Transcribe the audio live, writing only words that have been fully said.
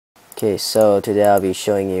Okay, so today I'll be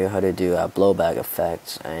showing you how to do blowback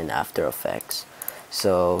effects in After Effects.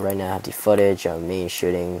 So right now I have the footage of me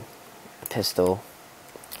shooting a pistol.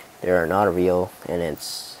 They are not real, and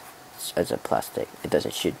it's a plastic. It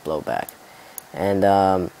doesn't shoot blowback. And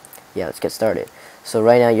yeah, let's get started. So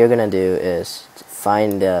right now you're gonna do is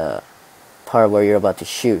find the part where you're about to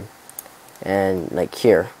shoot, and like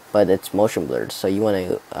here, but it's motion blurred. So you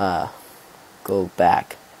want to go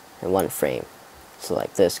back in one frame. So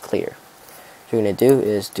like this, clear. What you're going to do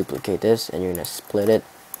is duplicate this, and you're going to split it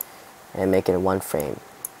and make it in one frame.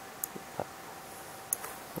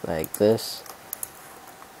 Like this.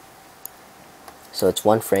 So it's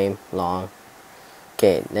one frame long.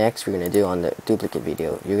 Okay, next we're going to do on the duplicate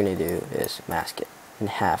video, you're going to do is mask it in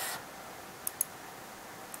half.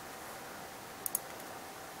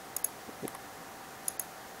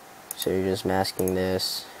 So you're just masking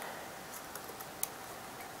this.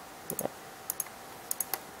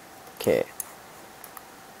 Okay.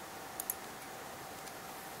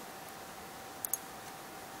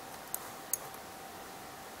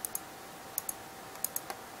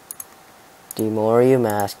 The more you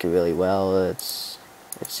mask it really well, it's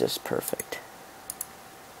just perfect.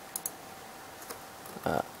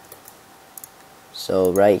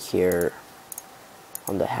 So right here,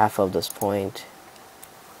 on the half of this point,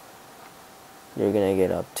 you're gonna get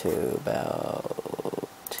up to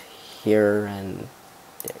about here, and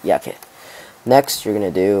yeah, okay. Next you're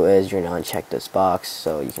gonna do is you're gonna uncheck this box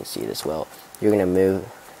so you can see this well. You're gonna move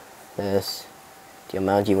this the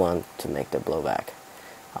amount you want to make the blowback.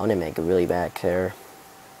 I want to make it really back there.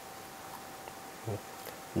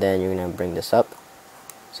 Then you're gonna bring this up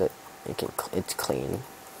so it's clean,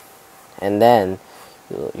 and then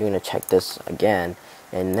you're gonna check this again,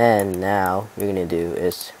 and then now you're gonna do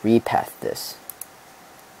is repath this.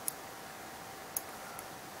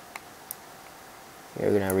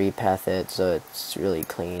 You're gonna repath it so it's really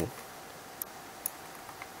clean.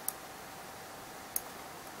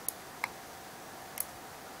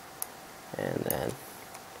 And then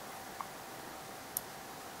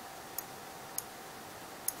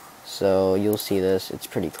so you'll see this, it's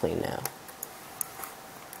pretty clean now.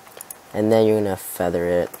 And then you're gonna feather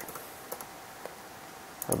it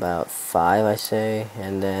about 5, I say,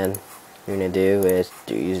 and then you're gonna do is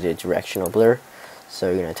use the directional blur. So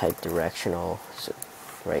you're gonna type directional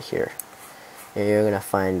right here, and you're gonna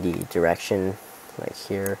find the direction right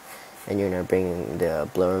here, and you're gonna bring the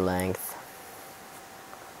blur length,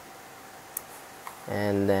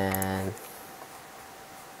 and then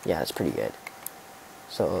yeah, it's pretty good.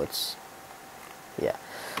 So it's, yeah,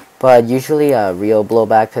 but usually a real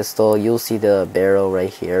blowback pistol, you'll see the barrel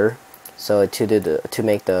right here. So to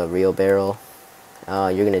make the real barrel,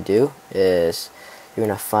 you're gonna do is you're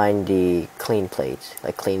gonna find the clean plate,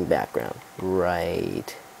 like clean background,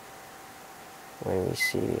 right when we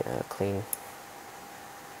see clean.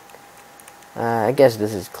 I guess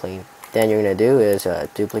this is clean. Then you're gonna do is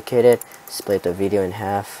duplicate it, split the video in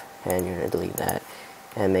half, and you're gonna delete that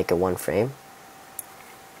and make it one frame.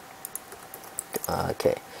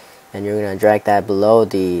 Okay, and you're gonna drag that below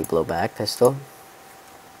the blowback pistol,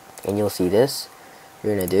 and you'll see this.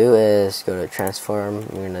 You're gonna do is go to transform.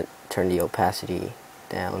 You're gonna turn the opacity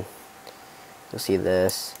down. You'll see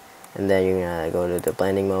this, and then you're gonna go to the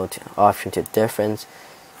blending mode, option to difference,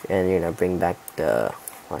 and you're gonna bring back the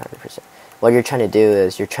 100%. What you're trying to do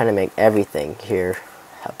is you're trying to make everything here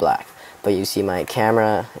black, but you see my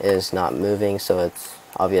camera is not moving, so it's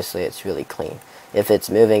obviously it's really clean. If it's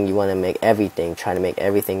moving, you want to make everything, try to make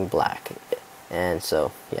everything black. And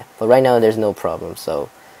so yeah, but right now there's no problem, so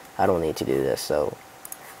I don't need to do this. So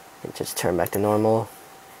just turn back to normal.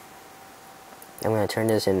 I'm going to turn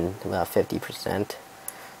this in about 50%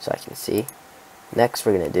 so I can see. Next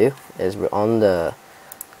we're going to do is we're on the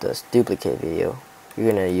duplicate video.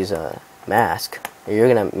 You're going to use a mask, and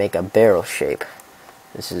you're going to make a barrel shape.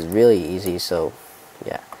 This is really easy. So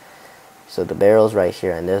yeah, so the barrel's right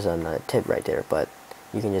here, and there's a tip right there, but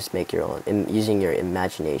you can just make your own using your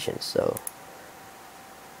imagination. So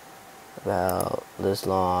about this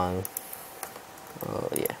long. Oh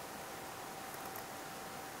yeah,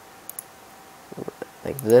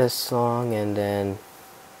 like this long, and then,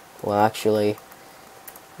 well, actually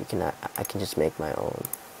you can I can just make my own,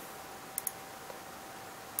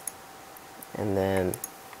 and then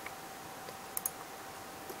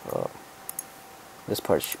this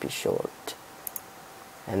part should be short,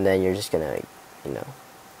 and then you're just gonna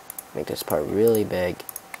make this part really big,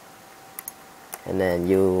 and then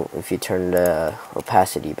if you turn the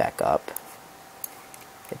opacity back up,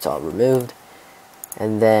 it's all removed.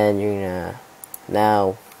 And then you're gonna,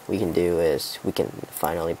 now we can do is we can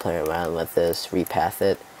finally play around with this, repath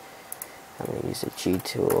it. I'm going to use the G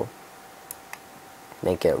tool,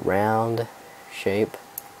 make it round shape,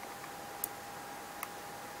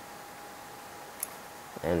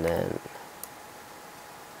 and then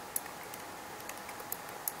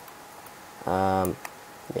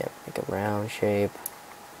yeah, make a round shape,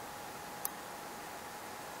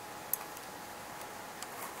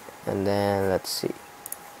 and then let's see,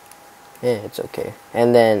 yeah, it's okay.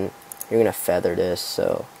 And then you're gonna feather this,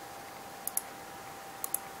 so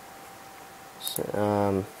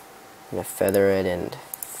I'm gonna feather it in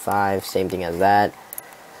 5, same thing as that.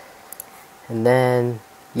 And then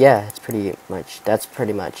yeah, that's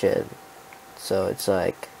pretty much it. So it's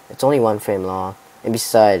like, it's only 1 frame long, and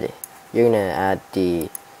beside, we're gonna add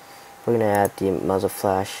the muzzle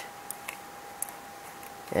flash,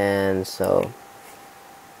 and so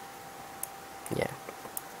yeah,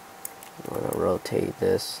 I'm gonna rotate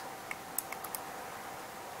this,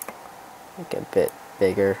 make it a bit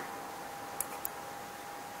bigger,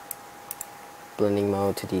 blending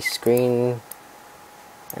mode to the screen,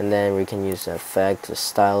 and then we can use the effect to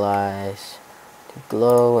stylize, to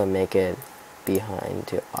glow, and make it behind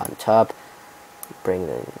to on top, bring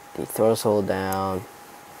the threshold down,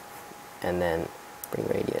 and then bring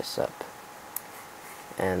radius up,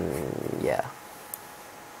 and yeah,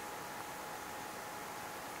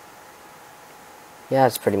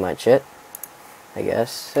 that's pretty much it, I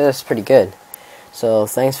guess. That's pretty good. So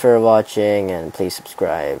thanks for watching, and please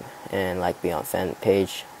subscribe and like me on fan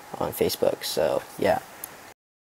page on Facebook. So yeah.